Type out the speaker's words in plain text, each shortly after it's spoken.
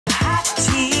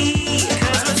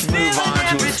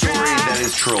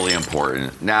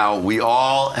important. Now,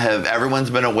 everyone's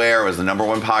been aware, it was the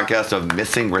 #1 podcast of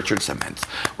missing Richard Simmons.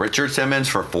 Richard Simmons,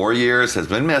 for 4 years, has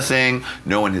been missing.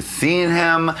 No one has seen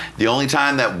him. The only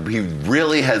time that he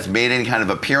really has made any kind of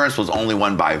appearance was only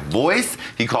one by voice.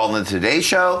 He called in the Today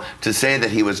Show to say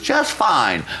that he was just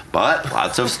fine. But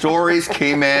lots of stories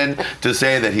came in to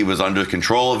say that he was under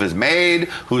control of his maid,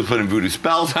 who was putting voodoo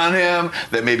spells on him,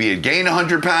 that maybe he had gained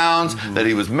 100 pounds, that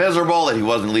he was miserable, that he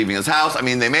wasn't leaving his house. I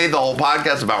mean, they made the whole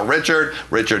podcast about Richard.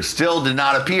 Richard still did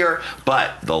not appear,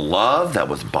 but the love that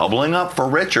was bubbling up for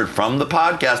Richard from the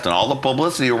podcast and all the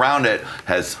publicity around it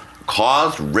has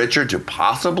caused Richard to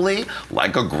possibly,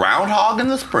 like a groundhog in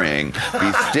the spring,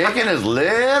 be sticking his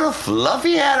little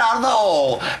fluffy head out of the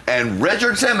hole. And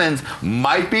Richard Simmons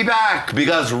might be back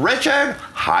because Richard,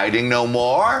 hiding no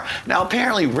more. Now,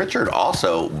 apparently, Richard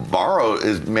also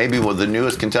is maybe the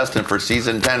newest contestant for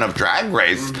season 10 of Drag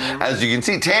Race. As you can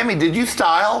see, Tammy, did you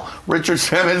style Richard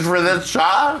Simmons for this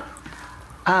shot?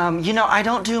 You know, I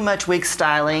don't do much wig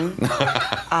styling,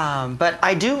 but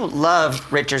I do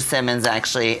love Richard Simmons,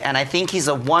 actually, and I think he's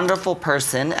a wonderful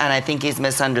person, and I think he's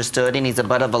misunderstood, and he's a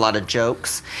butt of a lot of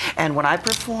jokes. And when I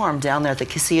performed down there at the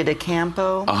Casilla de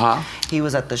Campo, he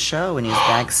was at the show, and he was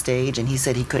backstage, and he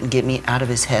said he couldn't get me out of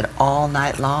his head all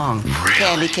night long. Really?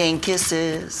 Candy cane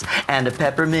kisses and a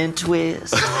peppermint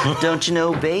twist. Don't you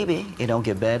know, baby, it don't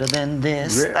get better than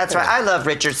this. Really? That's right. I love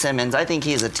Richard Simmons. I think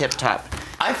he's a tip-top.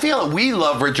 I feel we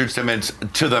love Richard Simmons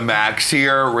to the max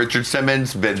here. Richard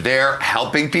Simmons been there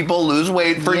helping people lose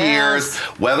weight for years.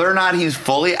 Whether or not he's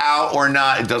fully out or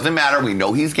not, it doesn't matter. We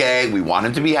know he's gay. We want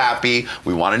him to be happy.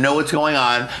 We want to know what's going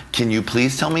on. Can you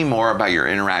please tell me more about your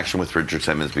interaction with Richard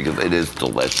Simmons, because it is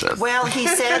delicious. Well, he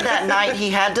said that night he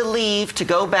had to leave to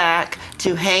go back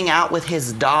to hang out with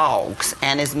his dogs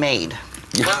and his maid.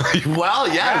 Well,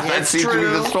 yeah, that seems to be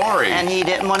the story. And he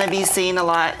didn't want to be seen a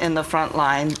lot in the front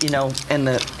line, you know, in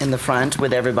the front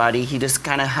with everybody. He just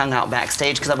kind of hung out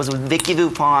backstage because I was with Vicky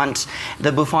Buffont,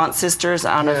 the Buffont sisters.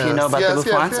 I don't know if you know about the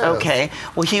Buffonts. Okay.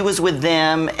 Well, he was with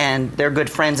them, and they're good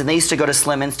friends, and they used to go to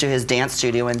Simmons to his dance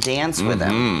studio and dance with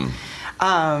him.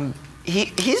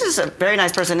 He's just a very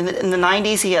nice person. In the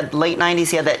 90s, late 90s,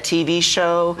 he had that TV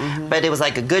show, but it was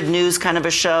like a good news kind of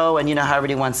a show, and you know how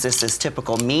everybody wants this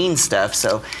typical mean stuff,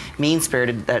 so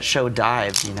mean-spirited, that show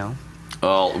dives, you know.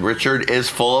 Well, Richard is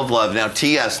full of love. Now,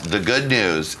 T.S., the good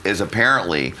news is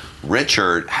apparently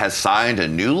Richard has signed a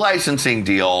new licensing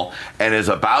deal and is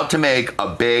about to make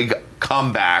a big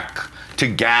comeback to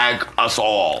gag us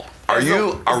all. Are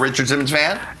you a Richard Simmons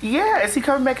fan? Yeah, is he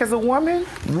coming back as a woman?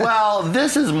 Well,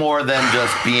 this is more than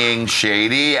just being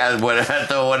shady at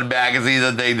the one magazine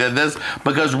that they did this,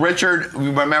 because Richard,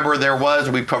 remember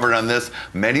we covered on this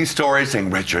many stories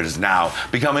saying Richard is now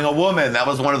becoming a woman. That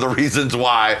was one of the reasons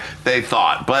why they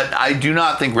thought. But I do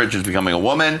not think Richard's becoming a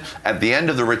woman. At the end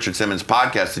of the Richard Simmons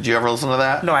podcast, did you ever listen to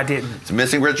that? No, I didn't. It's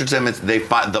Missing Richard Simmons.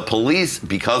 The police,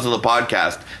 because of the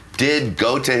podcast, did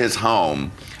go to his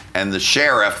home. And the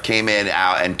sheriff came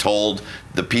out and told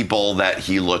the people that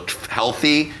he looked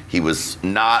healthy, he was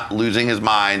not losing his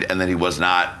mind, and that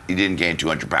he didn't gain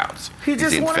 200 pounds. He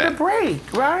just wanted a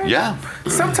break, right? Yeah.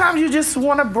 Sometimes you just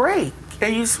want a break,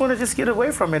 and you just want to just get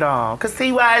away from it all. Because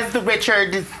he was the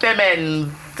Richard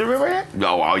Simmons. Do you remember that?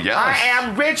 Oh, well, yes. I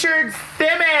am Richard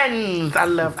Simmons.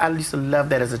 I used to love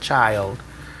that as a child.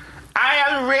 I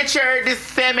am Richard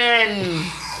Simmons.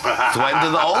 Sweating to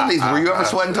the oldies. Were you ever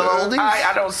sweating to the oldies?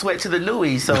 I don't sweat to the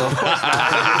newies, so of course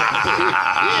not.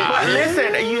 But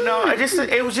listen, you know,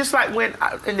 it was just like when,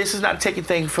 and this is not taking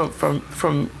things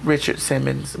from Richard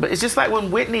Simmons, but it's just like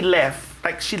when Whitney left.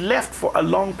 Like, she left for a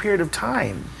long period of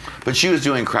time. But she was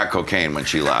doing crack cocaine when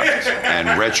she left,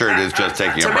 and Richard is just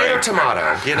taking a break.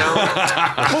 Tomato, you know?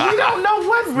 Well, we don't know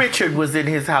what Richard was in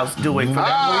his house doing for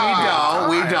that.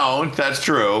 We don't. That's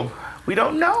true. We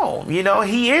don't know. You know,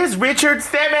 he is Richard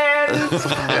Simmons. You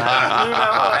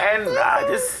know, and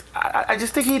I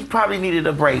just think he probably needed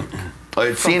a break.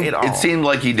 It seemed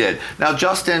like he did. Now,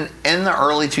 Justin, in the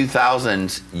early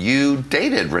 2000s, you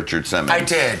dated Richard Simmons. I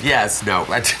did, yes. No,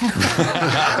 I didn't.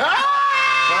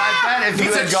 If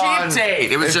you had gone, cheap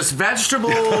date. It was just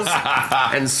vegetables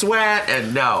and sweat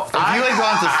and no. If you had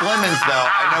gone to Simmons, though,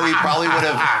 I know he probably would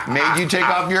have made you take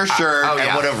off your shirt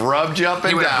and would have rubbed you up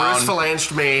and down. He would have Bruce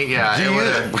Phalanged me. Yeah.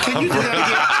 Can you do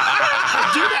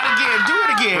that again? Do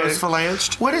it again. Bruce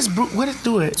Phalanged. What is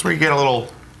do it? It's where you get a little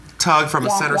tug from a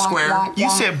center square.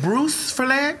 You said Bruce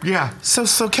Phalanged? Yeah. So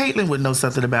Caitlin would know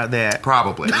something about that.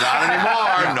 Probably. Not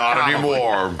anymore. Not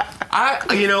anymore.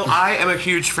 I am a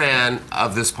huge fan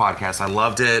of this podcast. I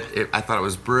loved it. I thought it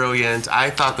was brilliant. I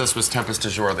thought this was Tempest du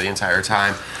Jour the entire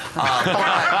time. But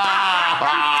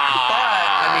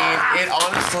it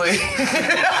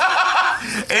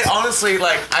honestly,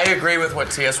 like, I agree with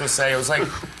what TS was saying. It was like,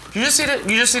 you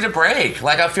just need a break.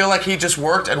 Like, I feel like he just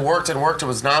worked and worked and worked. It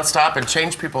was nonstop and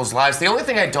changed people's lives. The only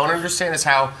thing I don't understand is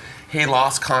how he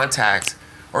lost contact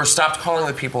or stopped calling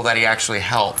the people that he actually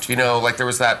helped. You know, like there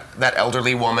was that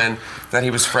elderly woman that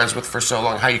he was friends with for so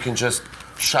long, how you can just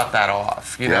shut that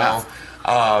off, you know?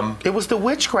 It was the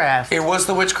witchcraft. It was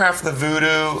the witchcraft, the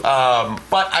voodoo,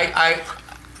 but I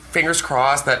fingers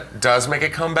crossed that does make a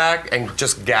comeback and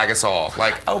just gag us all.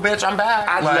 Like, oh bitch, I'm back.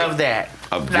 I love that.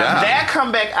 Now, that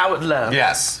comeback I would love.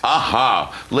 Yes.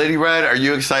 Lady Red, are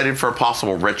you excited for a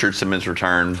possible Richard Simmons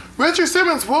return? Richard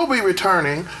Simmons will be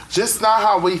returning, just not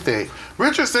how we think.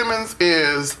 Richard Simmons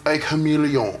is a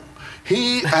chameleon.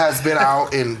 He has been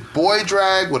out in boy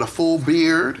drag with a full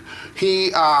beard.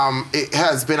 He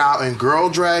has been out in girl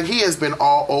drag. He has been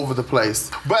all over the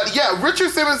place. But yeah, Richard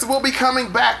Simmons will be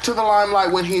coming back to the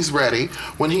limelight when he's ready,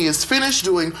 when he is finished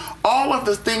doing all of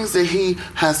the things that he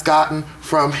has gotten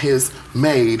from his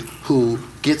maid, who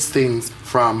gets things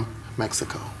from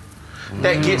Mexico.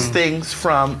 That gets things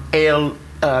from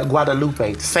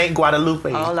Guadalupe, Saint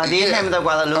Guadalupe. Oh, La Virgen de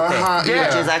Guadalupe,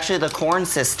 which is actually the corn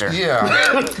sister.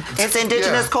 Yeah. It's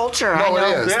indigenous culture, I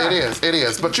know. It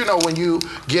is. But you know, when you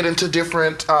get into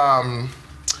different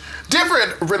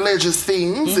religious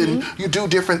things and you do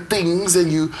different things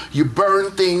and you burn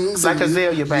things like and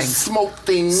Azalea you Banks. Smoke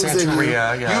things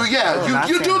Santeria,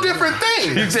 you do different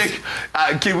things. You think,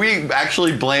 can we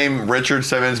actually blame Richard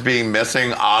Simmons being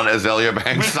missing on Azalea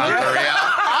Banks' Santeria?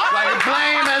 Like,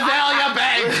 blame Azalea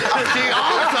Banks. She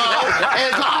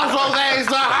it's also thanks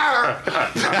to her.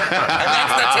 And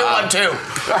that's the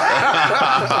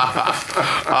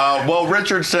 212. Well,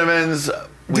 Richard Simmons,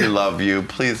 we love you.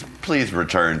 Please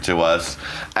return to us.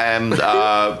 And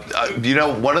you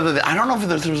know, one of the I don't know if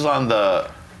this was on the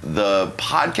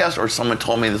podcast or someone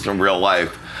told me this in real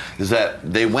life, is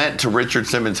that they went to Richard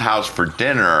Simmons' house for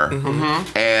dinner,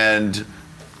 and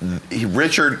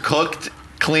Richard cooked,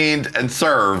 cleaned, and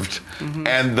served,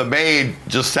 and the maid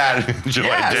just sat and enjoyed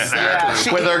dinner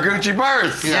with her Gucci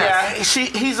purse. Yeah,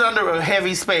 he's under a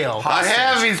heavy spell. A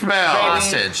heavy spell.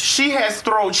 Hostage. She has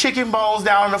thrown chicken bones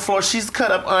down on the floor. She's cut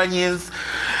up onions.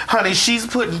 Honey, she's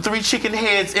putting 3 chicken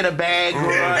heads in a bag and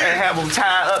have them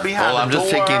tied up behind the door. I'm just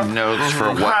taking notes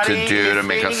for what to do to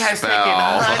make a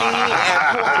spell.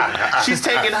 She's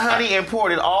taken honey and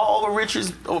poured it all over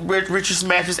Richard's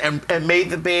mattress and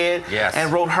made the bed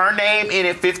and wrote her name in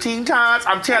it 15 times.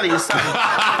 I'm telling you something.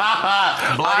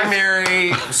 Bloody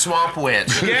Mary, Swamp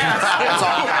Witch. Yes.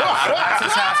 That's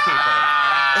his housekeeper.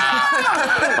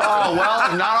 Oh,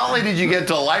 well, not only did you get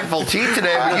delightful tea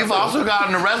today, but you've also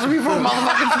gotten a recipe for a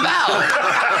motherfucking spell.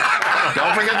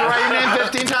 Don't forget to write your name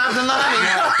 15 times in the honey.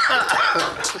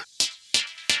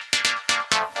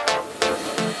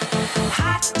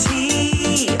 Hot tea.